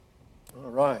All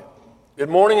right. Good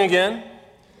morning again.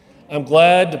 I'm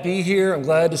glad to be here. I'm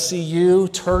glad to see you.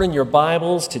 Turn in your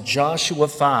Bibles to Joshua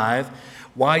 5.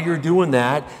 While you're doing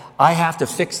that, I have to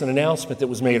fix an announcement that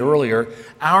was made earlier.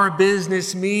 Our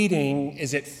business meeting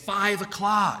is at 5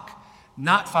 o'clock,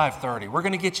 not 5:30. We're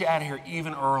going to get you out of here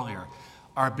even earlier.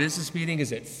 Our business meeting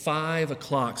is at 5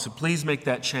 o'clock, so please make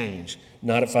that change,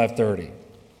 not at 5:30.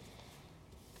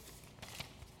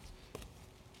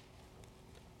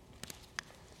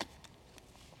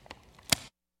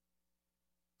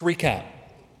 Recap.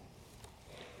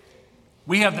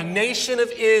 We have the nation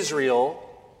of Israel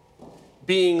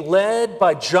being led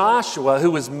by Joshua, who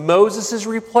was Moses'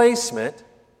 replacement.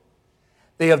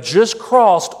 They have just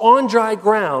crossed on dry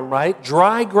ground, right?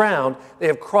 Dry ground. They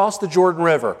have crossed the Jordan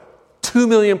River. 2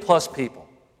 million plus people.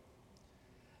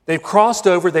 They've crossed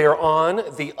over. They are on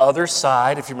the other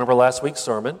side, if you remember last week's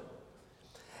sermon.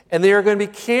 And they are going to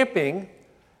be camping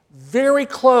very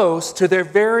close to their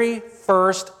very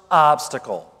first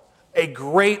obstacle. A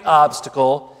great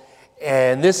obstacle,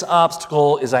 and this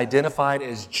obstacle is identified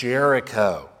as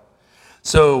Jericho.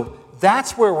 So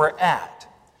that's where we're at.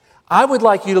 I would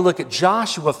like you to look at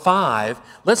Joshua 5.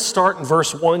 Let's start in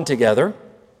verse 1 together.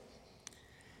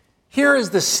 Here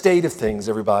is the state of things,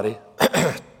 everybody.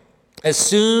 As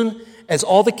soon as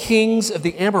all the kings of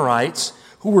the Amorites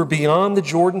who were beyond the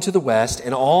Jordan to the west,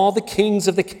 and all the kings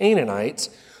of the Canaanites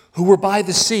who were by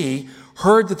the sea,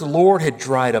 heard that the Lord had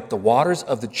dried up the waters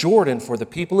of the Jordan for the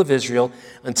people of Israel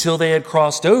until they had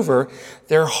crossed over,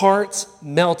 their hearts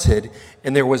melted,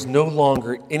 and there was no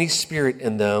longer any spirit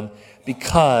in them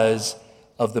because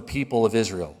of the people of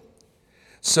Israel.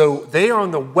 So they are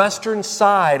on the western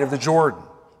side of the Jordan.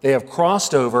 They have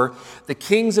crossed over. The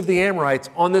kings of the Amorites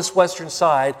on this western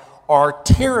side are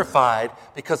terrified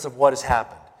because of what has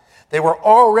happened. They were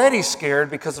already scared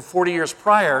because of 40 years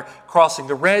prior crossing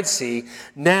the Red Sea.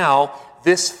 Now,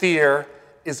 this fear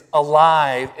is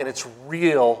alive and it's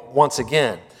real once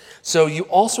again. So you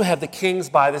also have the kings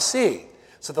by the sea.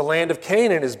 So the land of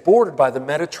Canaan is bordered by the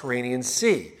Mediterranean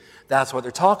Sea. That's what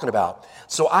they're talking about.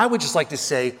 So I would just like to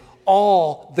say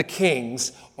all the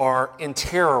kings are in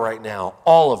terror right now,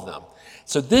 all of them.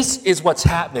 So this is what's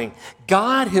happening.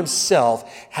 God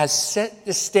himself has set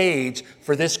the stage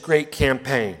for this great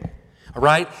campaign. All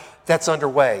right? That's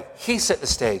underway. He set the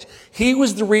stage. He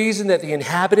was the reason that the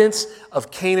inhabitants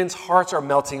of Canaan's hearts are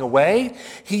melting away.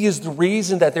 He is the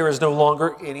reason that there is no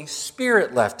longer any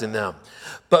spirit left in them.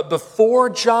 But before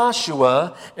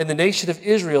Joshua and the nation of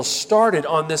Israel started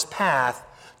on this path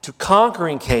to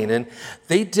conquering Canaan,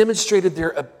 they demonstrated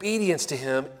their obedience to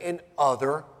him in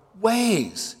other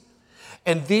ways.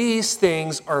 And these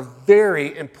things are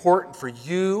very important for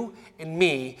you and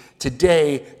me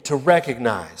today to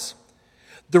recognize.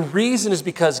 The reason is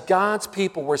because God's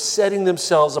people were setting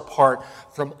themselves apart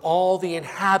from all the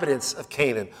inhabitants of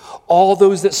Canaan, all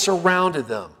those that surrounded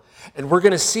them. And we're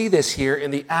going to see this here in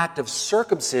the act of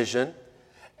circumcision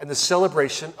and the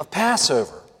celebration of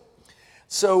Passover.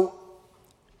 So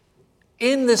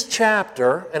in this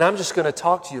chapter, and I'm just going to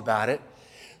talk to you about it,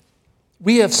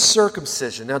 we have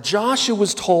circumcision. Now Joshua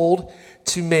was told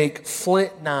to make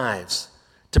flint knives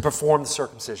to perform the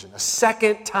circumcision a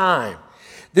second time.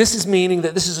 This is meaning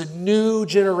that this is a new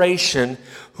generation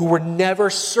who were never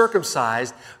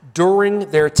circumcised during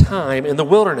their time in the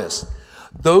wilderness.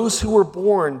 Those who were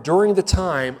born during the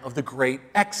time of the great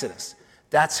Exodus.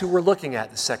 That's who we're looking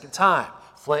at the second time.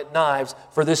 Flint knives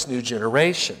for this new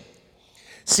generation.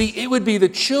 See, it would be the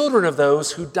children of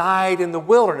those who died in the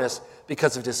wilderness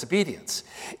because of disobedience.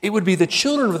 It would be the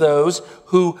children of those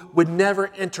who would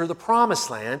never enter the promised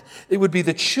land. It would be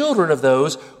the children of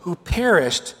those who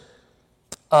perished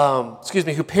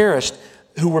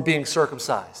who were being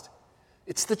circumcised.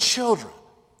 It's the children.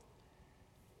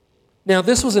 Now,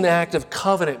 this was an act of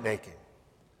covenant making.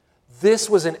 This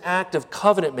was an act of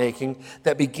covenant making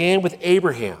that began with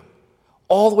Abraham,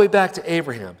 all the way back to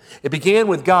Abraham. It began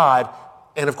with God,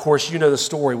 and of course, you know the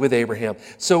story with Abraham.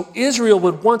 So Israel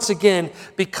would once again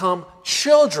become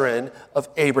children of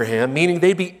Abraham, meaning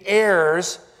they'd be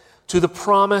heirs to the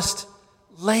promised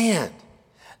land.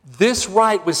 This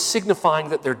rite was signifying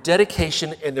that their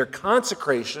dedication and their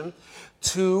consecration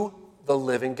to the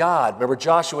living God. Remember,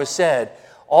 Joshua said,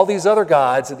 all these other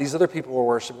gods that these other people were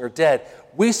worshiping are dead.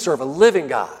 We serve a living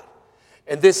God.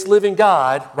 And this living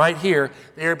God, right here,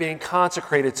 they are being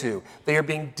consecrated to. They are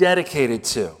being dedicated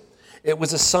to. It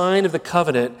was a sign of the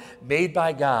covenant made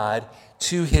by God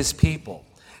to his people.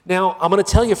 Now, I'm going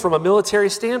to tell you from a military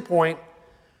standpoint,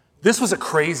 this was a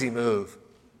crazy move.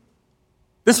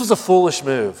 This was a foolish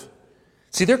move.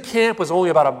 See, their camp was only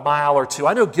about a mile or two.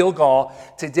 I know Gilgal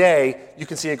today, you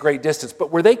can see a great distance, but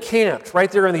where they camped,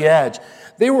 right there on the edge,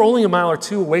 they were only a mile or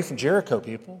two away from Jericho,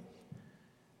 people.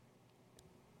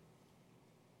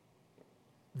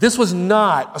 This was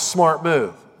not a smart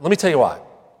move. Let me tell you why.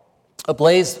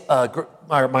 Blaze,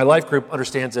 my life group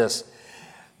understands this.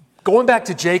 Going back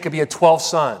to Jacob, he had 12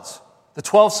 sons. The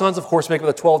 12 sons, of course, make up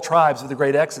the 12 tribes of the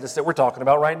great Exodus that we're talking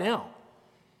about right now.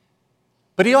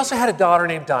 But he also had a daughter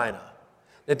named Dinah.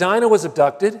 Now, Dinah was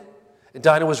abducted, and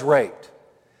Dinah was raped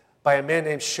by a man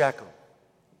named Shechem.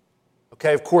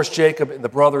 Okay, of course, Jacob and the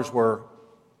brothers were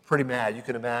pretty mad, you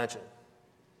can imagine.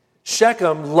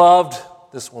 Shechem loved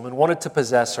this woman, wanted to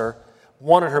possess her,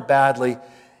 wanted her badly,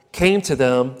 came to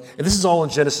them, and this is all in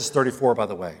Genesis 34, by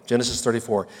the way, Genesis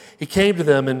 34. He came to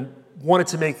them and wanted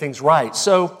to make things right.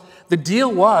 So the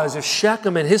deal was, if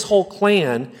Shechem and his whole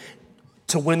clan,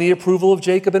 to win the approval of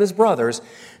Jacob and his brothers,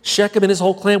 Shechem and his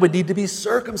whole clan would need to be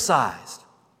circumcised.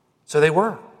 So they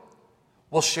were.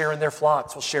 We'll share in their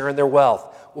flocks. We'll share in their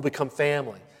wealth. We'll become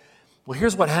family. Well,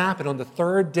 here's what happened. On the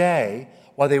third day,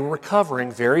 while they were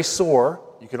recovering, very sore,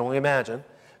 you can only imagine,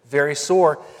 very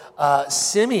sore,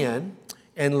 Simeon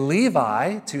and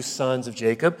Levi, two sons of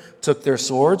Jacob, took their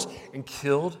swords and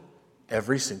killed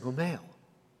every single male.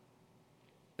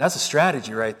 That's a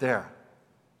strategy right there.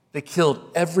 They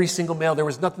killed every single male. There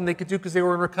was nothing they could do because they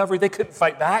were in recovery. They couldn't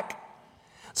fight back.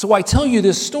 So I tell you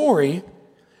this story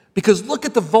because look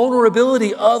at the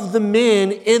vulnerability of the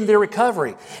men in their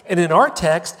recovery. And in our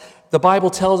text, the Bible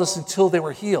tells us until they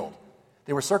were healed.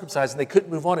 They were circumcised and they couldn't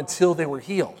move on until they were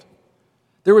healed.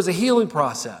 There was a healing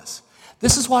process.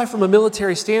 This is why, from a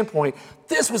military standpoint,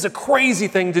 this was a crazy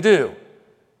thing to do.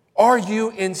 Are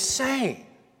you insane?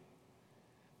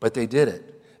 But they did it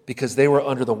because they were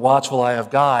under the watchful eye of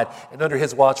God, and under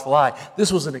his watchful eye,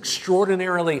 this was an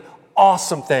extraordinarily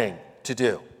awesome thing to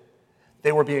do.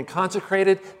 They were being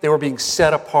consecrated. They were being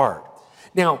set apart.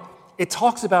 Now, it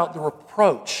talks about the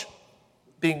reproach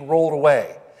being rolled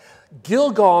away.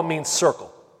 Gilgal means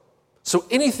circle. So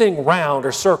anything round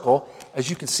or circle, as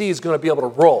you can see, is going to be able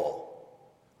to roll,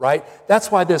 right? That's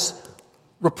why this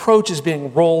reproach is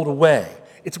being rolled away.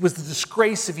 It was the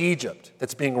disgrace of Egypt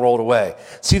that's being rolled away.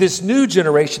 See, this new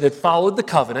generation had followed the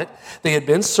covenant. They had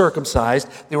been circumcised.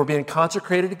 They were being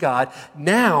consecrated to God.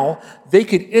 Now they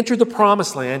could enter the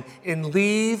promised land and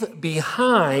leave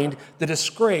behind the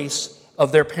disgrace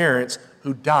of their parents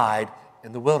who died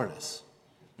in the wilderness.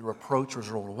 The reproach was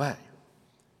rolled away.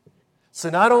 So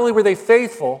not only were they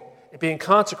faithful in being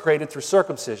consecrated through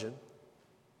circumcision,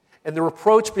 and the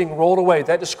reproach being rolled away,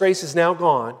 that disgrace is now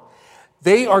gone,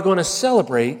 they are going to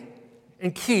celebrate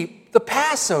and keep the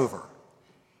Passover.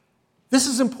 This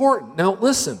is important. Now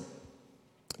listen,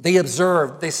 they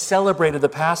observed, they celebrated the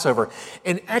Passover.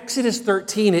 In Exodus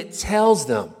 13, it tells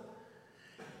them,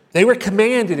 they were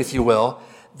commanded, if you will,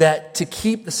 that to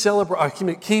keep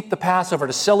the Passover,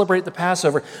 to celebrate the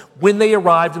Passover when they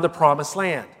arrived in the promised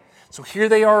land. So here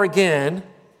they are again,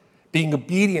 being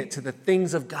obedient to the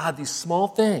things of God, these small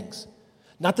things,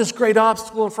 not this great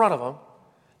obstacle in front of them.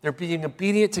 They're being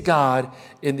obedient to God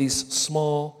in these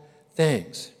small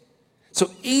things.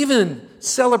 So even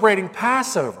celebrating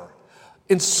Passover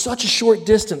in such a short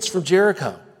distance from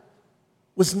Jericho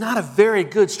was not a very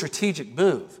good strategic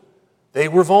move. They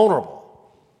were vulnerable.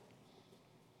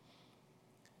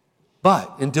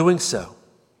 But in doing so,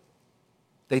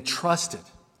 they trusted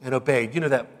and obeyed. You know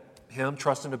that hymn,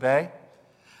 Trust and Obey?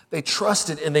 They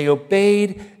trusted and they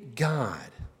obeyed God.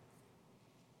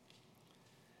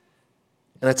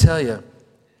 And I tell you,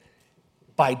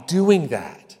 by doing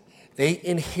that, they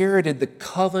inherited the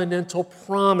covenantal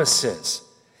promises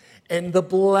and the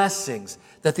blessings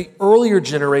that the earlier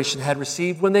generation had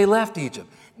received when they left Egypt.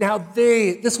 Now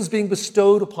this was being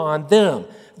bestowed upon them.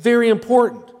 Very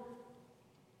important.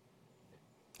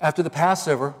 After the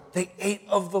Passover, they ate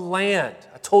of the land.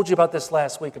 I told you about this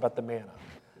last week about the manna,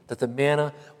 that the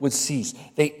manna would cease.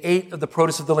 They ate of the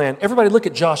produce of the land. Everybody look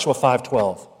at Joshua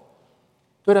 5:12.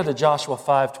 Go down to Joshua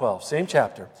 5:12, same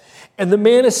chapter. And the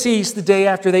manna ceased the day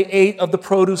after they ate of the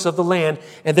produce of the land,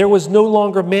 and there was no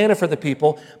longer manna for the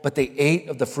people, but they ate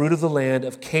of the fruit of the land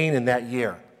of Canaan that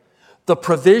year. The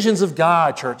provisions of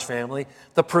God, church family,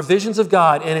 the provisions of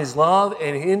God in his love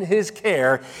and in his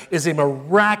care is a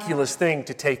miraculous thing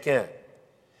to take in.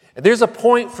 And there's a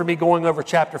point for me going over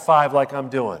chapter 5 like I'm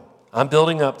doing. I'm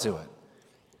building up to it.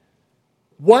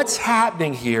 What's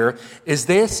happening here is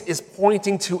this is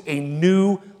pointing to a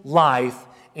new life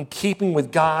in keeping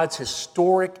with God's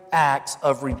historic acts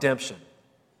of redemption.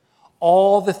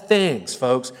 All the things,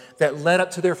 folks, that led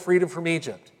up to their freedom from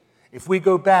Egypt. If we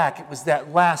go back, it was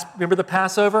that last, remember the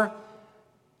Passover?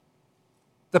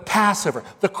 the Passover,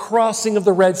 the crossing of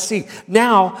the Red Sea,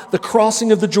 now the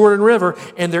crossing of the Jordan River,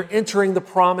 and they're entering the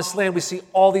Promised Land. We see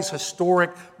all these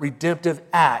historic redemptive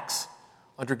acts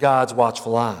under God's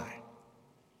watchful eye.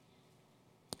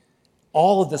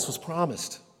 All of this was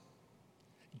promised.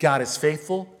 God is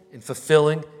faithful in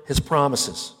fulfilling his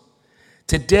promises.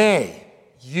 Today,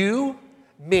 you,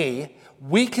 me,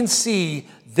 we can see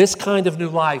this kind of new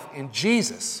life in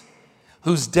Jesus,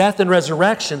 whose death and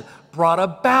resurrection brought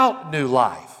about new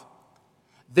life.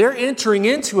 They're entering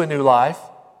into a new life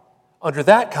under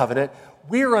that covenant.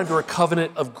 We're under a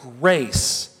covenant of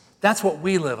grace. That's what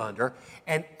we live under.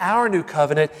 And our new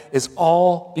covenant is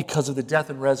all because of the death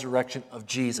and resurrection of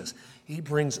Jesus. He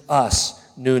brings us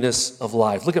newness of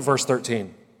life. Look at verse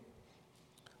 13.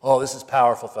 Oh, this is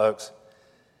powerful, folks.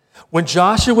 When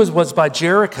Joshua was by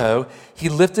Jericho, he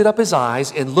lifted up his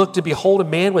eyes and looked, and behold, a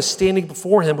man was standing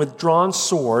before him with drawn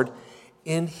sword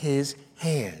in his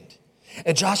hand.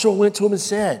 And Joshua went to him and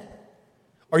said,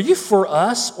 "Are you for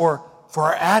us or for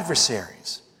our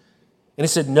adversaries?" And he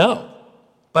said, "No,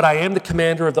 but I am the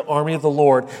commander of the army of the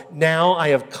Lord. Now I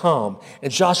have come."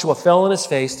 And Joshua fell on his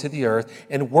face to the earth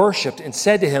and worshipped and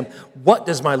said to him, "What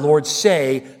does my Lord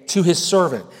say to his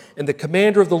servant?" And the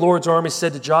commander of the Lord's army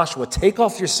said to Joshua, "Take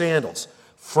off your sandals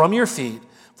from your feet,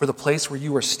 for the place where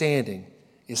you are standing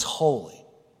is holy."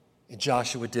 And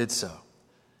Joshua did so.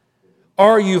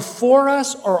 Are you for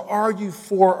us or are you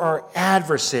for our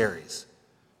adversaries?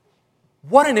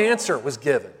 What an answer was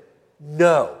given.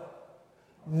 No.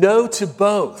 No to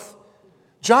both.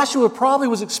 Joshua probably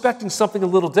was expecting something a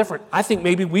little different. I think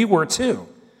maybe we were too.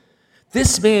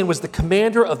 This man was the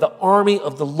commander of the army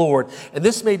of the Lord, and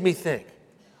this made me think.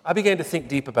 I began to think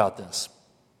deep about this.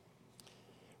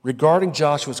 Regarding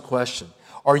Joshua's question,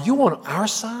 are you on our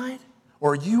side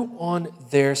or are you on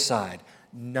their side?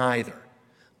 Neither.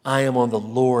 I am on the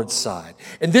Lord's side.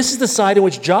 And this is the side in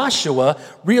which Joshua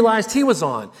realized he was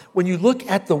on. When you look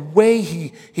at the way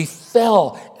he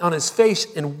fell on his face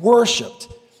and worshiped,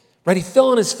 right? He fell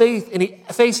on his face and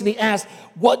he asked,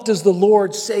 "What does the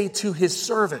Lord say to his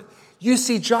servant?" You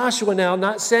see Joshua now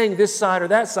not saying this side or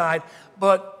that side,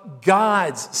 but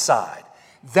God's side.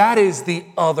 That is the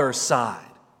other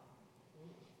side.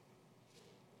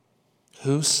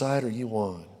 Whose side are you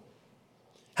on?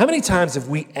 How many times have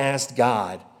we asked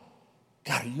God,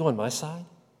 "God, are you on my side?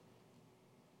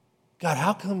 God,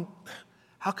 how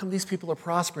come these people are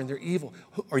prospering? They're evil.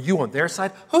 Are you on their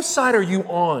side? Whose side are you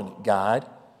on, God?"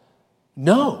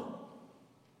 No.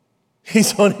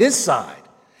 He's on his side.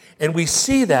 And we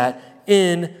see that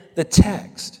in the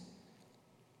text.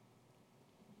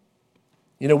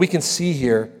 You know, we can see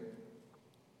here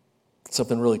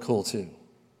something really cool too.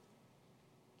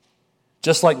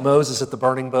 Just like Moses at the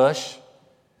burning bush,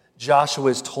 Joshua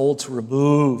is told to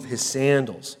remove his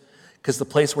sandals because the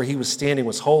place where he was standing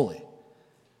was holy.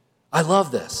 I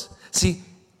love this. See,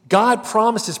 God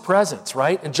promised his presence,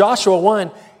 right? In Joshua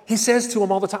 1, he says to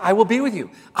him all the time, "I will be with you.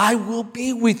 I will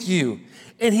be with you."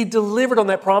 And he delivered on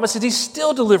that promise, and he's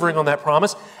still delivering on that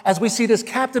promise as we see this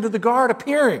captain of the guard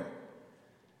appearing.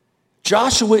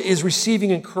 Joshua is receiving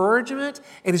encouragement,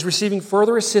 and he's receiving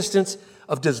further assistance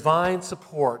of divine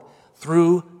support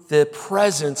through the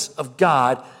presence of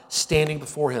God standing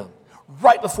before him.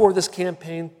 Right before this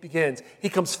campaign begins, he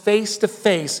comes face to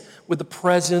face with the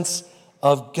presence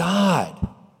of God.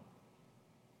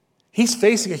 He's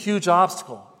facing a huge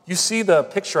obstacle. You see the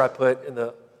picture I put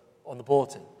on the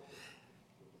bulletin.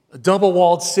 A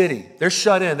double-walled city. They're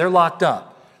shut in. They're locked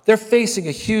up. They're facing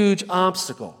a huge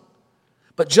obstacle.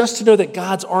 But just to know that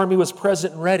God's army was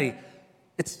present and ready,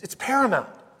 it's paramount.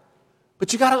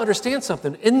 But you got to understand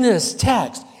something. In this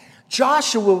text,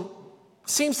 Joshua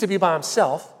seems to be by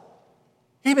himself.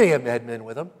 He may have had men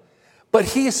with him, but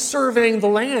he is surveying the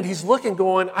land. He's looking,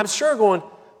 going, well,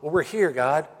 we're here,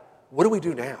 God. What do we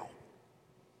do now?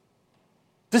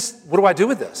 What do I do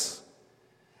with this?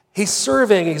 He's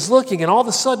surveying, he's looking, and all of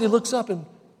a sudden he looks up and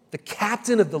the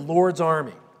captain of the Lord's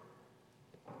army.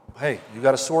 "Hey, you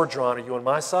got a sword drawn. Are you on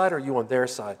my side or are you on their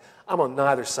side?" "I'm on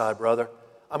neither side, brother.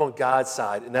 I'm on God's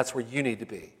side, and that's where you need to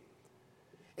be."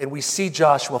 And we see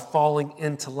Joshua falling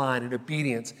into line in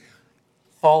obedience,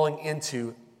 falling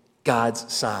into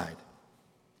God's side.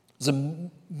 It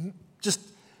was just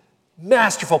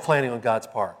masterful planning on God's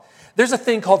part. There's a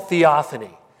thing called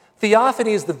theophany.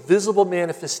 Theophany is the visible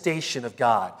manifestation of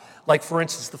God. Like, for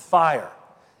instance, the fire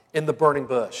in the burning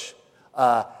bush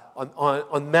on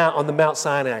the Mount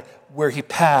Sinai where he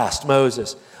passed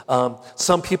Moses.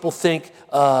 Some people think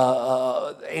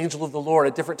angel of the Lord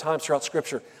at different times throughout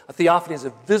Scripture. A theophany is a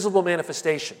visible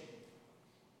manifestation,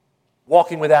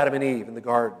 walking with Adam and Eve in the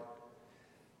garden.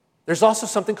 There's also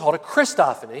something called a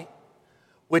Christophany,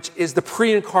 which is the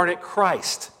pre-incarnate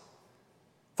Christ.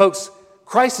 Folks,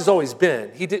 Christ has always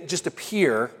been. He didn't just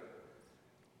appear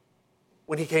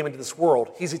when he came into this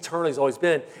world. He's eternal. He's always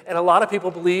been. And a lot of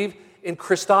people believe in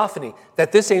Christophany,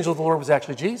 that this angel of the Lord was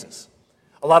actually Jesus.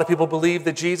 A lot of people believe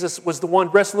that Jesus was the one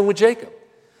wrestling with Jacob.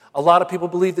 A lot of people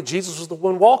believe that Jesus was the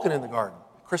one walking in the garden.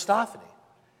 Christophany.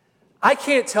 I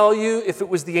can't tell you if it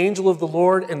was the angel of the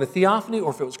Lord in the theophany or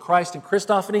if it was Christ in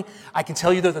Christophany. I can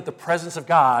tell you, though, that the presence of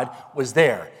God was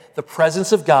there. The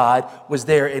presence of God was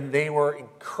there, and they were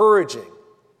encouraging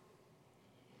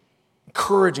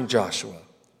Joshua.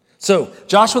 So,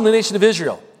 Joshua and the nation of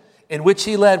Israel, in which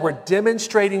he led, were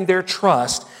demonstrating their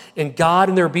trust in God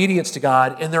and their obedience to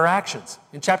God in their actions.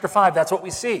 In chapter 5, that's what we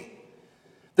see.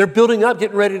 They're building up,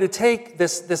 getting ready to take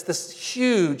this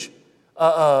huge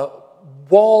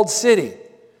walled city.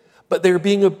 But they're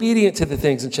being obedient to the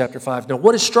things in chapter 5. Now,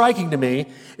 what is striking to me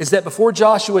is that before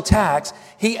Joshua attacks,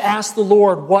 he asks the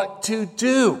Lord what to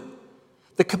do.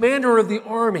 The commander of the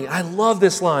army, I love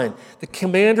this line. The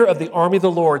commander of the army of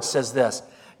the Lord says this,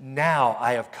 "Now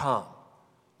I have come."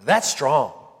 That's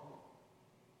strong.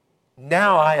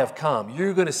 Now I have come.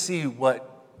 You're going to see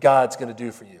what God's going to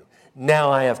do for you.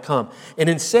 Now I have come. And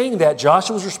in saying that,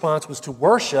 Joshua's response was to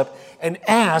worship and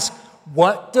ask,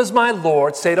 "What does my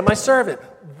Lord say to my servant?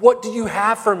 What do you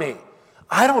have for me?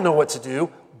 I don't know what to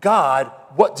do. God,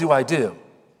 what do I do?"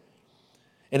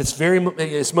 And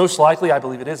it's most likely, I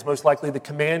believe it is most likely the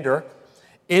commander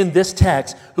in this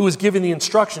text who was given the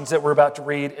instructions that we're about to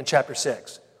read in chapter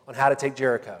 6 on how to take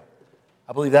Jericho.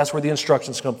 I believe that's where the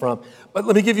instructions come from. But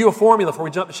let me give you a formula before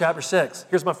we jump to chapter 6.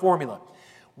 Here's my formula.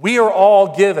 We are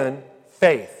all given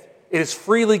faith. It is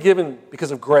freely given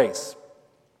because of grace.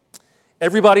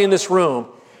 Everybody in this room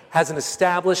has an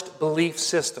established belief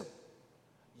system.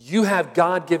 You have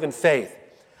God-given faith.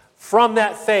 From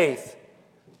that faith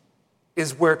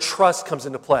is where trust comes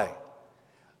into play.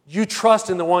 You trust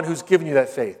in the one who's given you that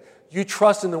faith. You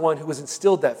trust in the one who has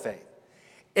instilled that faith.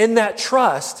 In that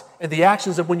trust and the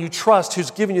actions of when you trust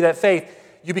who's given you that faith,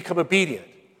 you become obedient.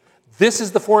 This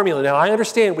is the formula. Now, I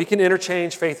understand we can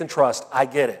interchange faith and trust. I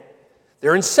get it.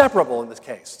 They're inseparable in this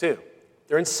case, too.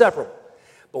 They're inseparable.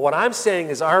 But what I'm saying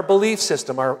is our belief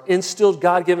system, our instilled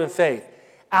God-given faith,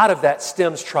 out of that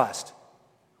stems trust.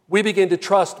 We begin to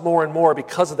trust more and more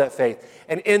because of that faith.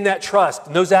 And in that trust,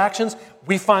 in those actions,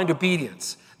 we find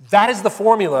obedience. That is the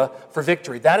formula for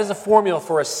victory. That is a formula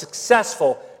for a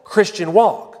successful Christian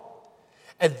walk.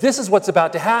 And this is what's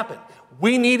about to happen.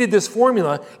 We needed this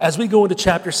formula as we go into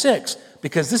chapter 6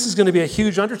 because this is going to be a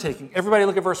huge undertaking. Everybody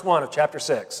look at verse 1 of chapter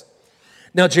 6.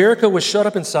 Now Jericho was shut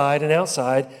up inside and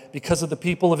outside because of the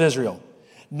people of Israel.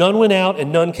 None went out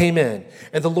and none came in.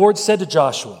 And the Lord said to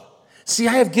Joshua, "See,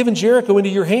 I have given Jericho into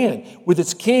your hand with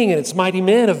its king and its mighty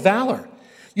men of valor.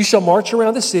 You shall march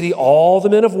around the city, all the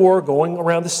men of war going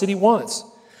around the city once.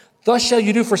 Thus shall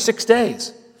you do for 6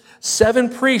 days. 7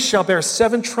 priests shall bear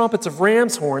 7 trumpets of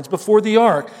ram's horns before the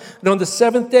ark. And on the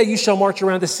 7th day you shall march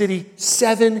around the city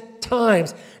 7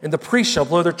 times, and the priests shall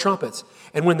blow their trumpets.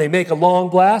 And when they make a long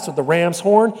blast with the ram's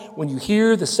horn, when you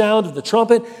hear the sound of the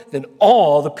trumpet, then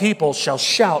all the people shall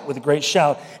shout with a great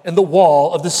shout, and the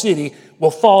wall of the city will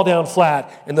fall down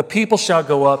flat, and the people shall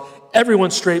go up,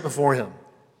 everyone straight before him."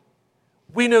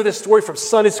 We know this story from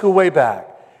Sunday school way back.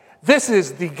 This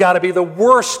is got to be the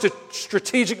worst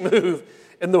strategic move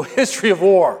in the history of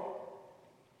war.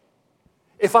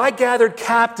 If I gathered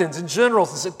captains and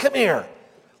generals and said, "Come here,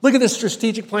 look at this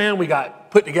strategic plan we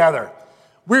got put together.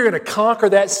 We're going to conquer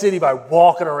that city by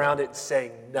walking around it and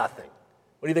saying nothing.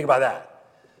 What do you think about that?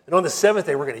 And on the 7th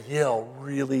day, we're going to yell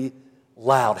really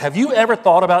loud." Have you ever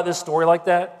thought about this story like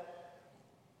that?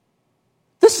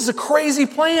 This is a crazy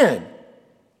plan.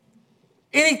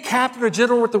 Any captain or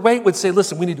general with the weight would say,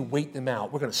 "Listen, we need to wait them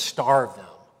out. We're going to starve them.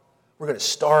 We're going to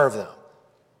starve them."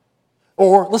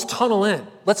 Or let's tunnel in.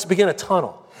 Let's begin a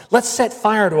tunnel. Let's set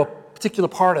fire to a particular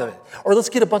part of it. Or let's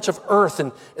get a bunch of earth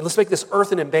and let's make this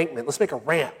earth an embankment. Let's make a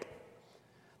ramp.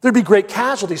 There'd be great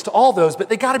casualties to all those, but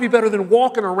they got to be better than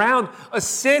walking around a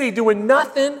city doing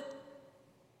nothing.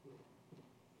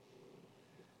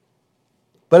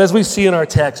 But as we see in our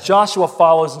text, Joshua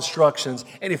follows instructions,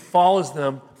 and he follows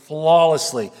them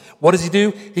flawlessly. What does he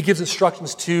do? He gives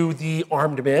instructions to the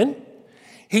armed men.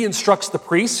 He instructs the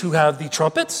priests who have the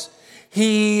trumpets.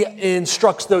 He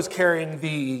instructs those carrying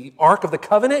the Ark of the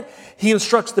Covenant. He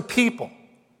instructs the people.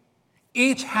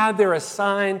 Each had their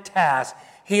assigned task.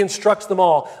 He instructs them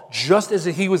all just as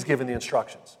he was given the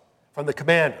instructions from the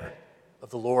commander of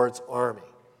the Lord's army.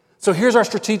 So here's our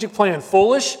strategic plan.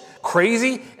 Foolish,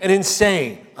 crazy, and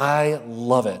insane. I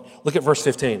love it. Look at verse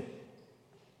 15.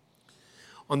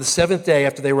 On the seventh day,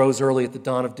 after they rose early at the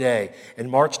dawn of day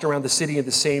and marched around the city in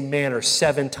the same manner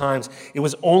 7 times. It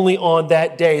was only on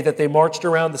that day that they marched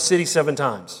around the city 7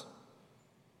 times.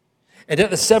 And at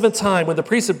the 7th time, when the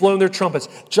priests had blown their trumpets,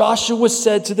 Joshua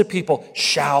said to the people,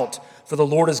 "Shout, for the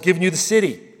Lord has given you the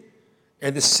city.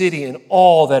 And the city and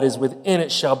all that is within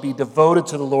it shall be devoted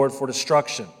to the Lord for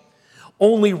destruction.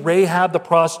 Only Rahab the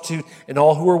prostitute and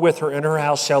all who are with her in her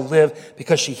house shall live,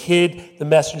 because she hid the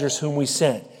messengers whom we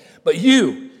sent. But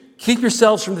you, keep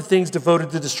yourselves from the things devoted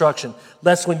to destruction,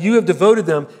 lest when you have devoted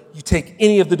them, you take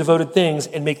any of the devoted things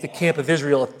and make the camp of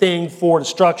Israel a thing for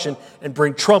destruction and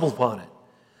bring trouble upon it.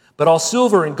 But all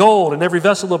silver and gold and every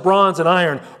vessel of bronze and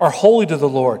iron are holy to the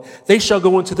Lord. They shall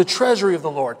go into the treasury of the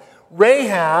Lord."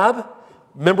 Rahab,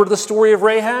 remember the story of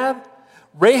Rahab?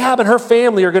 Rahab and her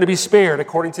family are going to be spared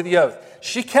according to the oath.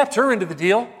 She kept her into the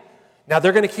deal. Now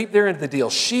they're going to keep their end of the deal.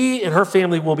 She and her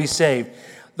family will be saved.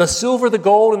 The silver, the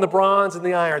gold, and the bronze, and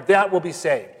the iron, that will be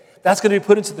saved. That's going to be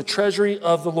put into the treasury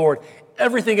of the Lord.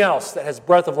 Everything else that has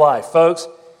breath of life, folks,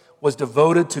 was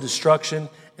devoted to destruction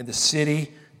and the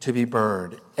city to be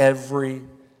burned. Every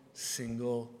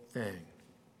single thing.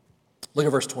 Look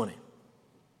at verse 20.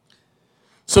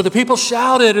 So the people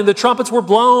shouted, and the trumpets were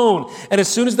blown. And as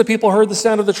soon as the people heard the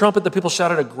sound of the trumpet, the people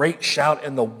shouted a great shout,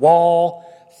 and the wall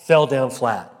fell down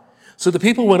flat. So the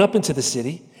people went up into the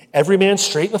city, every man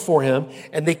straight before him,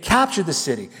 and they captured the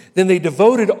city. Then they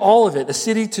devoted all of it, the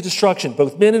city, to destruction,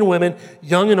 both men and women,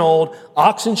 young and old,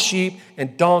 oxen, sheep,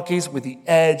 and donkeys, with the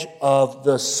edge of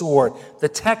the sword. The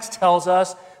text tells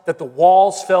us that the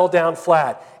walls fell down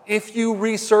flat. If you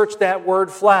research that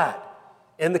word flat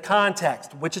in the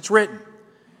context in which it's written,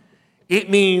 it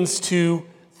means to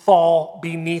fall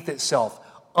beneath itself,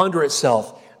 under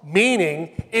itself, meaning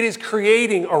it is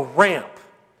creating a ramp.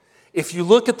 If you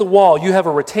look at the wall, you have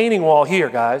a retaining wall here,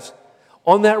 guys.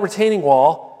 On that retaining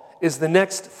wall is the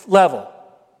next level.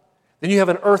 Then you have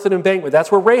an earthen embankment.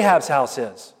 That's where Rahab's house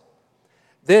is.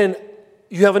 Then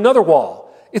you have another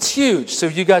wall. It's huge. So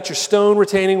you got your stone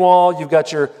retaining wall, you've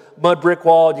got your mud brick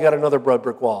wall, you got another mud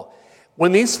brick wall.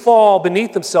 When these fall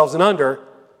beneath themselves and under,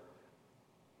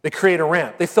 they create a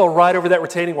ramp. They fell right over that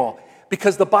retaining wall.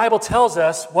 Because the Bible tells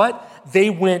us what? They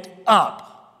went up.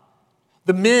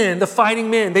 The men, the fighting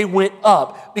men, they went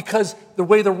up because the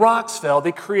way the rocks fell,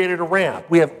 they created a ramp.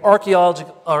 We have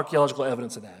archaeological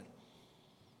evidence of that.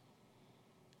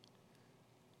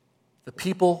 The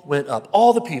people went up.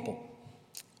 All the people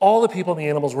and the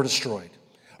animals were destroyed.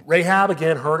 Rahab,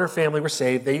 again, her and her family were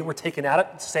saved. They were taken out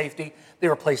of safety. They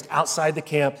were placed outside the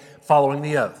camp following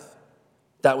the oath.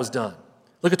 That was done.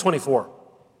 Look at 24.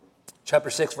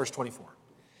 Chapter 6, verse 24.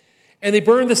 "And they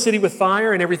burned the city with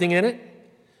fire and everything in it.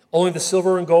 Only the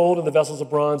silver and gold and the vessels of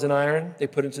bronze and iron they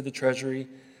put into the treasury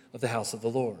of the house of the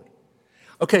Lord."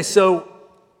 Okay, so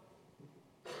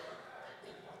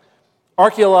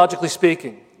archaeologically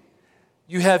speaking,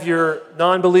 you have your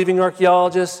non-believing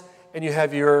archaeologists and you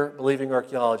have your believing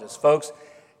archaeologists. Folks,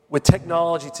 with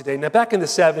technology today, now back in the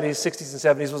 70s, 60s and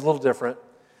 70s was a little different.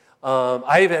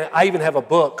 I even have a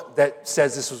book that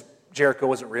says Jericho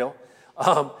wasn't real.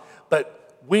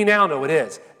 But we now know it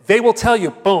is. They will tell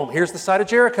you, boom, here's the site of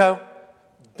Jericho.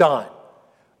 Done.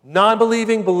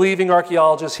 Non-believing, believing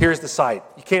archaeologists, here's the site.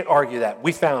 You can't argue that.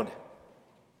 We found it.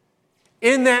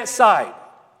 In that site,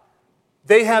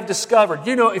 they have discovered,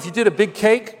 if you did a big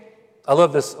cake, I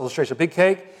love this illustration, a big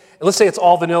cake, and let's say it's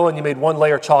all vanilla and you made one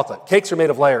layer of chocolate. Cakes are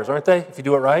made of layers, aren't they, if you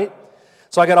do it right?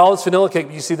 So I got all this vanilla cake,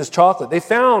 but you see this chocolate. They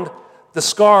found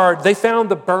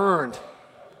the burned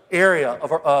area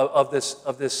of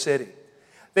this city.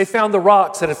 They found the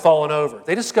rocks that had fallen over.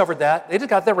 They discovered that. They just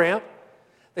got the ramp.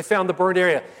 They found the burned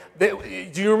area.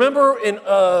 Do you remember in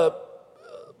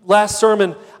last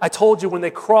sermon, I told you when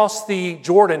they crossed the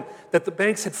Jordan that the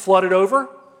banks had flooded over?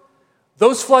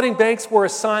 Those flooding banks were a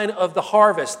sign of the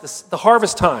harvest, the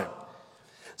harvest time.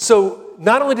 So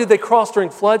not only did they cross during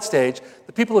flood stage,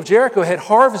 the people of Jericho had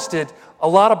harvested a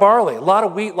lot of barley, a lot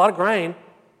of wheat, a lot of grain,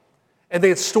 and they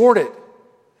had stored it.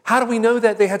 How do we know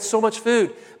that they had so much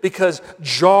food? Because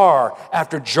jar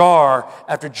after jar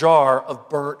after jar of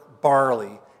burnt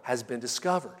barley has been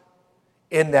discovered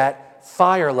in that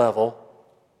fire level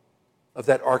of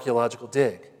that archaeological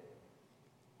dig.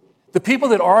 The people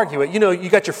that argue it, you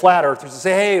got your flat earthers that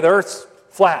say, hey, the earth's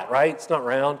flat, right? It's not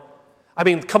round. I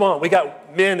mean, come on, we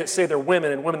got men that say they're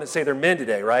women and women that say they're men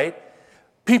today, right?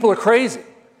 People are crazy.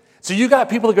 So you got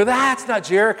people that go, that's not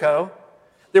Jericho.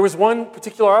 There was one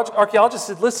particular archaeologist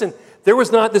that said, listen, there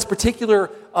was not this particular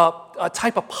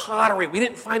type of pottery. We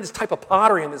didn't find this type of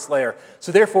pottery in this layer.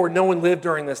 So therefore, no one lived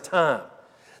during this time.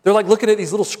 They're like looking at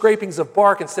these little scrapings of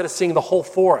bark instead of seeing the whole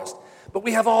forest. But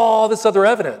we have all this other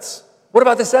evidence. What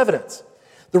about this evidence?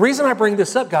 The reason I bring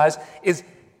this up, guys, is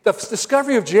the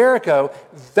discovery of Jericho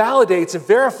validates and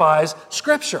verifies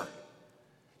Scripture.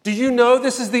 Do you know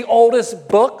this is the oldest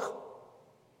book?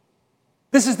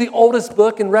 This is the oldest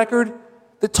book and record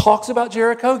that talks about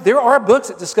Jericho. There are books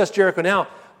that discuss Jericho now,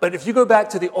 but if you go back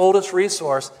to the oldest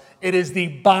resource, it is the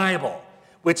Bible,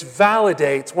 which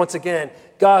validates, once again,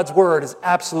 God's word is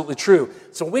absolutely true.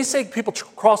 So when we say people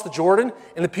crossed the Jordan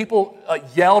and the people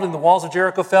yelled and the walls of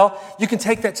Jericho fell, you can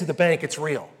take that to the bank. It's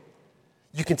real.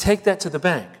 You can take that to the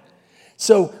bank.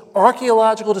 So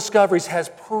archaeological discoveries has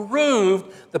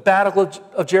proved the Battle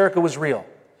of Jericho was real.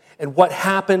 And what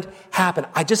happened, happened.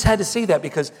 I just had to say that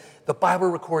because the Bible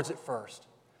records it first.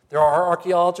 There are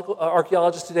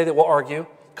archaeologists today that will argue,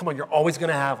 come on, you're always going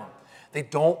to have them. They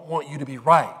don't want you to be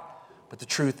right. But the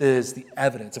truth is, the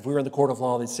evidence, if we were in the court of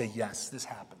law, they'd say, yes, this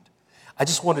happened. I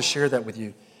just wanted to share that with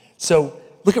you. So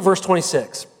look at verse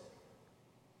 26.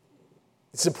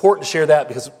 It's important to share that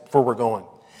because before we're going.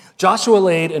 Joshua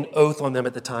laid an oath on them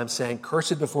at the time, saying,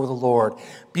 cursed before the Lord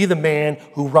be the man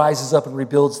who rises up and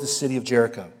rebuilds the city of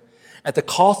Jericho. At the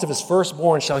cost of his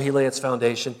firstborn shall he lay its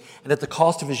foundation, and at the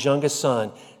cost of his youngest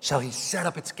son shall he set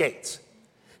up its gates.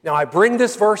 Now, I bring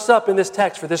this verse up in this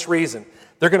text for this reason.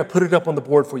 They're going to put it up on the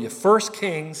board for you. 1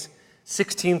 Kings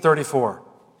 16:34.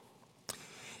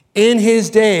 In his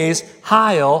days,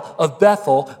 Hiel of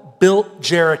Bethel built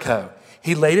Jericho.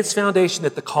 He laid its foundation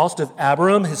at the cost of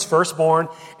Abiram, his firstborn,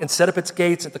 and set up its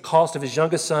gates at the cost of his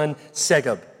youngest son,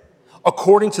 Segub,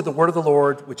 according to the word of the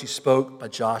Lord, which he spoke by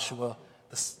Joshua,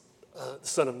 the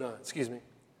son of Nun.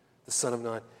 The son of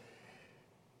Nun.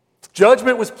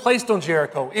 Judgment was placed on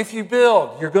Jericho. If you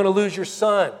build, you're going to lose your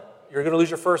son. You're going to lose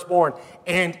your firstborn.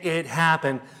 And it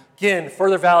happened. Again,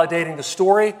 further validating the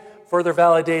story, further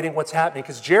validating what's happening.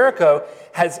 Because Jericho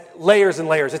has layers and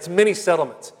layers. It's many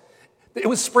settlements. It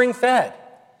was spring-fed.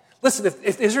 Listen,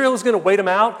 if Israel was going to wait them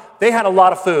out, they had a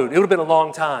lot of food. It would have been a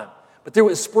long time. But there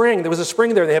was spring. There was a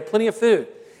spring there. They had plenty of food.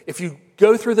 If you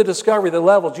go through the discovery, the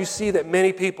levels, you see that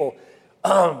many people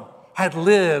had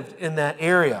lived in that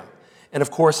area. And of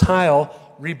course, Hiel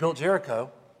rebuilt Jericho,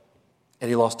 and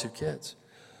he lost 2 kids.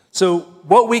 So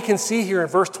what we can see here in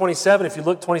verse 27, if you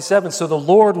look 27, so the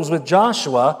Lord was with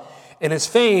Joshua, and his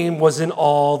fame was in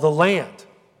all the land.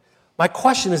 My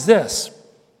question is this,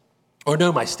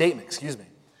 my statement, excuse me.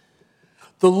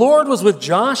 The Lord was with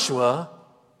Joshua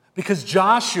because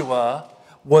Joshua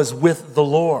was with the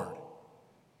Lord.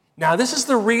 Now, this is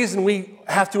the reason we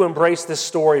have to embrace this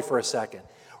story for a second.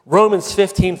 Romans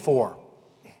 15:4.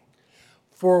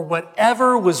 For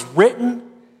whatever was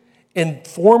written in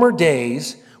former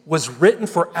days was written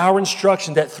for our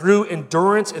instruction, that through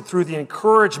endurance and through the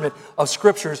encouragement of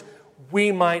Scriptures,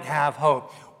 we might have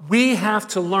hope. We have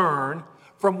to learn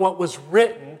from what was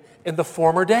written in the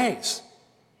former days.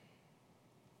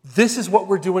 This is what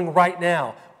we're doing right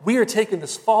now. We are taking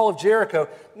this fall of Jericho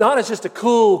not as just a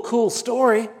cool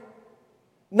story,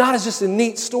 not as just a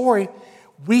neat story.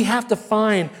 We have to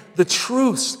find the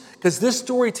truths, because this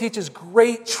story teaches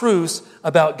great truths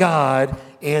about God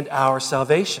and our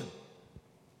salvation.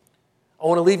 I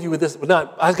want to leave you with this.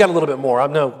 I've got a little bit more.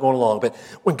 I'm not going along. But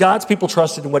when God's people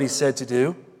trusted in what he said to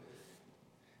do,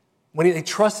 when they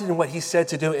trusted in what he said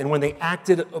to do, and when they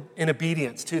acted in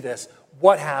obedience to this,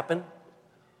 what happened?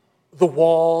 The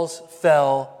walls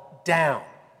fell down.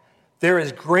 There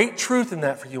is great truth in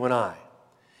that for you and I.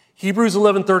 Hebrews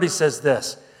 11:30 says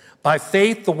this, by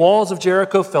faith the walls of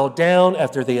Jericho fell down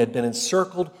after they had been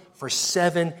encircled for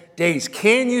 7 days.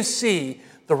 Can you see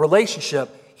the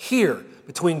relationship here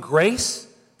between grace,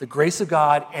 the grace of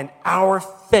God, and our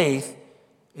faith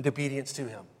and obedience to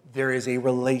him? There is a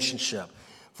relationship.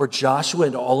 For Joshua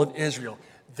and all of Israel,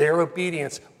 their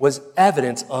obedience was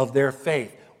evidence of their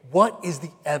faith. What is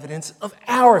the evidence of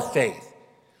our faith?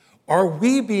 Are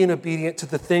we being obedient to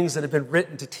the things that have been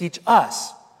written to teach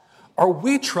us? Are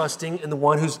we trusting in the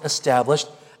one who's established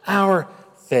our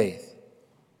faith?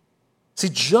 See,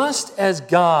 just as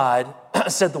God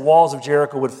said the walls of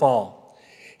Jericho would fall,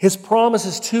 his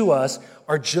promises to us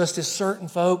are just as certain,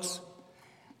 folks.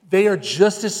 They are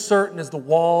just as certain as the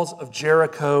walls of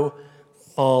Jericho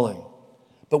falling.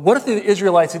 But what if the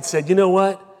Israelites had said, you know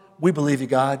what? We believe you,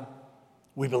 God.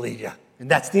 We believe you. And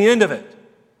that's the end of it.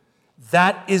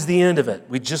 That is the end of it.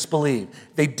 We just believe.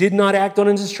 They did not act on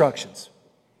his instructions.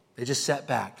 They just sat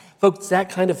back. Folks, that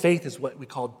kind of faith is what we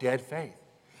call dead faith.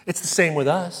 It's the same with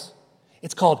us.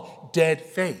 It's called dead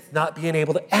faith, not being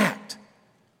able to act.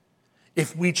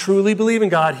 If we truly believe in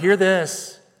God, hear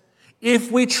this.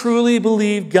 If we truly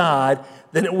believe God,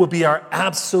 then it will be our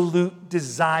absolute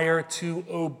desire to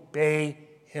obey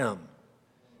him.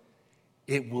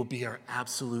 It will be our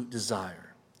absolute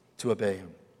desire to obey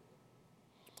him.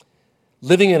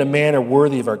 Living in a manner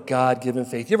worthy of our God-given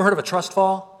faith. You ever heard of a trust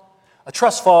fall? A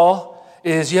trust fall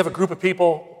is you have a group of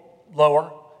people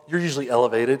lower. You're usually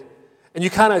elevated. And you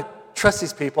kind of trust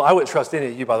these people. I wouldn't trust any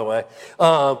of you, by the way.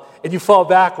 And you fall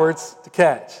backwards to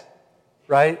catch,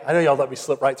 right? I know y'all let me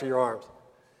slip right through your arms.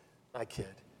 I kid.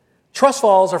 Trust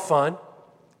falls are fun.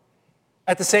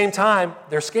 At the same time,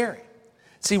 they're scary.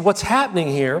 See, what's happening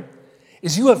here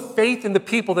is you have faith in the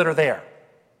people that are there.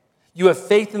 You have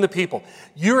faith in the people.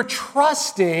 You're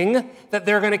trusting that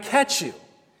they're going to catch you.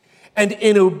 And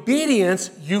in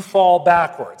obedience, you fall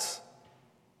backwards,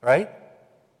 right?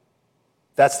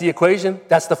 That's the equation.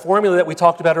 That's the formula that we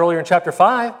talked about earlier in chapter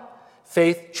 5.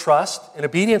 Faith, trust, and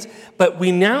obedience. But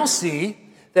we now see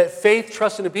that faith,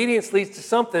 trust, and obedience leads to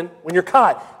something when you're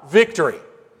caught, victory.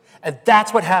 And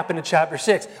that's what happened in chapter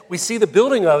 6. We see the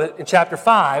building of it in chapter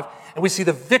 5, and we see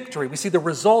the victory. We see the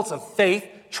results of faith,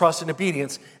 trust, and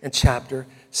obedience in chapter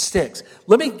 6.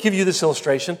 Let me give you this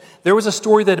illustration. There was a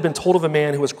story that had been told of a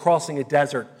man who was crossing a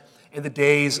desert in the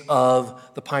days of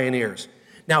the pioneers.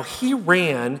 Now, he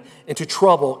ran into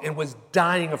trouble and was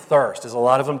dying of thirst, as a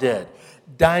lot of them did,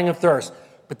 dying of thirst.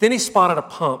 But then he spotted a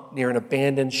pump near an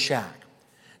abandoned shack.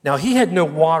 Now, he had no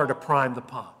water to prime the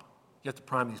pump. You have to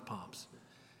prime these pumps.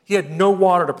 He had no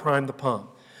water to prime the pump.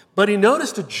 But he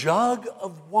noticed a jug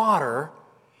of water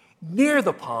near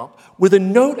the pump with a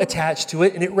note attached to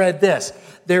it, and it read this: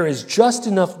 "There is just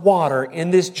enough water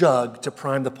in this jug to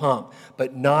prime the pump,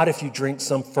 but not if you drink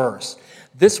some first.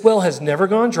 This well has never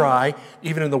gone dry,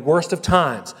 even in the worst of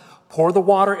times. Pour the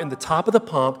water in the top of the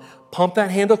pump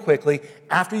that handle quickly.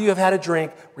 After you have had a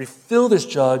drink, refill this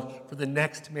jug for the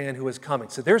next man who is coming."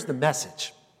 So there's the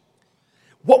message.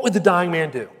 What would the dying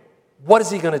man do? What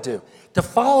is he going to do? To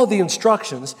follow the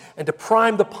instructions and to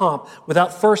prime the pump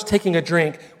without first taking a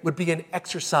drink would be an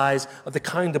exercise of the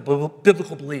kind of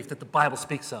biblical belief that the Bible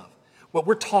speaks of. What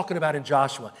we're talking about in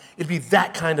Joshua, it'd be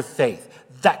that kind of faith,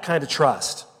 that kind of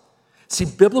trust. See,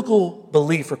 biblical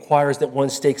belief requires that one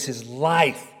stakes his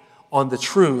life on the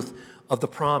truth of the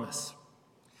promise.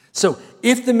 So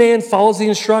if the man follows the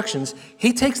instructions,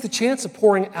 he takes the chance of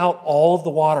pouring out all of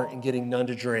the water and getting none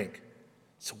to drink.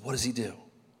 So what does he do?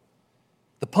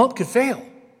 The pump could fail.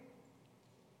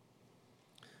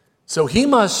 So he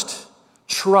must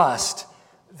trust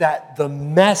that the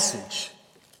message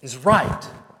is right.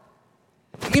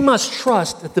 He must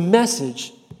trust that the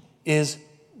message is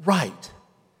right.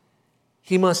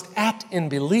 He must act in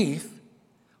belief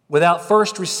without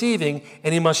first receiving,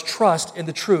 and he must trust in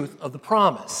the truth of the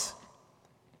promise.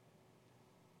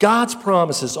 God's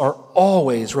promises are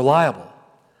always reliable,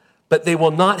 but they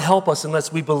will not help us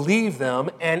unless we believe them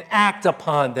and act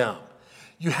upon them.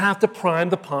 You have to prime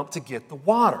the pump to get the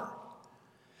water.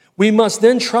 We must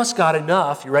then trust God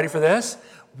enough, you ready for this?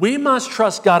 We must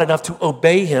trust God enough to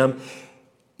obey him,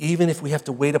 even if we have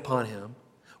to wait upon him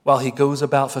while he goes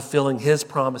about fulfilling his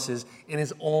promises in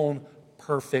his own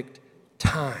perfect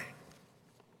time.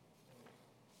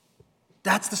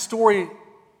 That's the story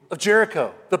of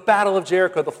Jericho, the battle of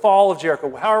Jericho, the fall of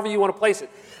Jericho, however you want to place it.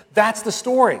 That's the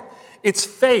story. It's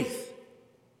faith.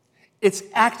 It's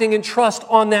acting in trust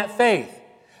on that faith.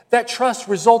 That trust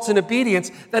results in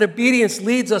obedience. That obedience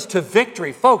leads us to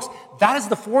victory. Folks, that is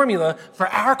the formula for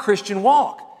our Christian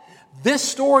walk. This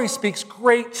story speaks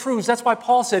great truths. That's why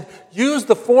Paul said, use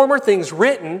the former things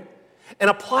written and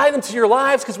apply them to your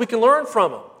lives because we can learn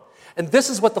from them. And this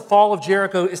is what the fall of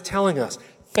Jericho is telling us.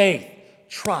 Faith,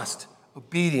 trust,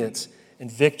 obedience, and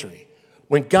victory.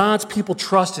 When God's people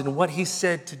trusted in what he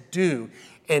said to do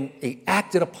and they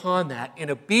acted upon that in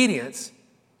obedience,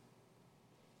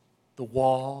 the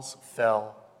walls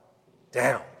fell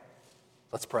down.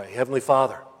 Let's pray. Heavenly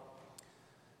Father,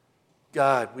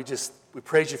 God, we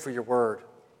praise you for your word.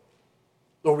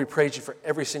 Lord, we praise you for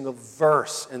every single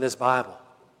verse in this Bible.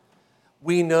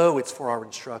 We know it's for our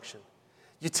instruction.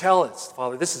 You tell us,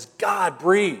 Father, this is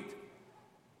God-breathed.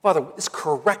 Father, this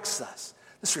corrects us.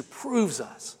 This reproves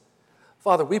us.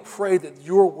 Father, we pray that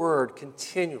your word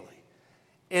continually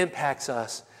impacts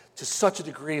us to such a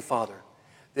degree, Father,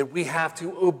 that we have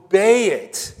to obey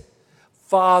it.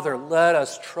 Father, let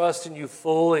us trust in you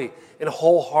fully and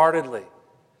wholeheartedly.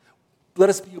 Let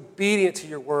us be obedient to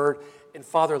your word. And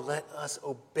Father, let us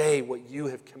obey what you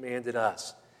have commanded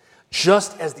us.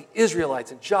 Just as the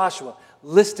Israelites and Joshua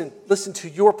listen to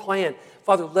your plan,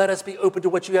 Father, let us be open to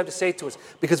what you have to say to us,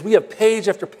 because we have page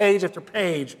after page after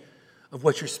page of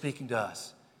what you're speaking to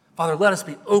us. Father, let us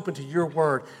be open to your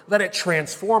word. Let it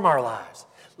transform our lives.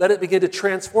 Let it begin to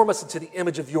transform us into the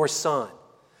image of your Son.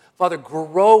 Father,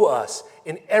 grow us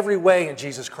in every way in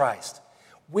Jesus Christ.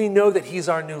 We know that he's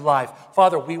our new life.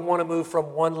 Father, we want to move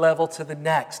from one level to the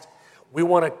next. We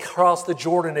want to cross the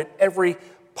Jordan at every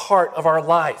part of our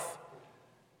life.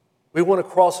 We want to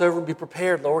cross over and be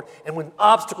prepared, Lord. And when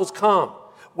obstacles come,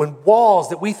 when walls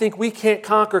that we think we can't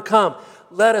conquer come,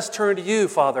 let us turn to you,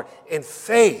 Father, in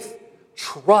faith,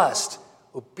 trust,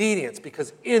 obedience,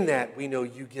 because in that we know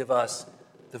you give us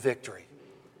the victory.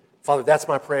 Father, that's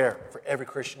my prayer for every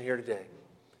Christian here today.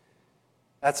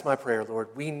 That's my prayer, Lord.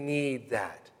 We need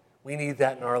that. We need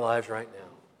that in our lives right now.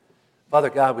 Father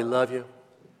God, we love you.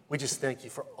 We just thank you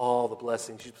for all the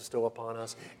blessings you bestow upon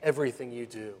us, everything you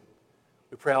do.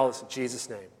 We pray all this in Jesus'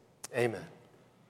 name. Amen.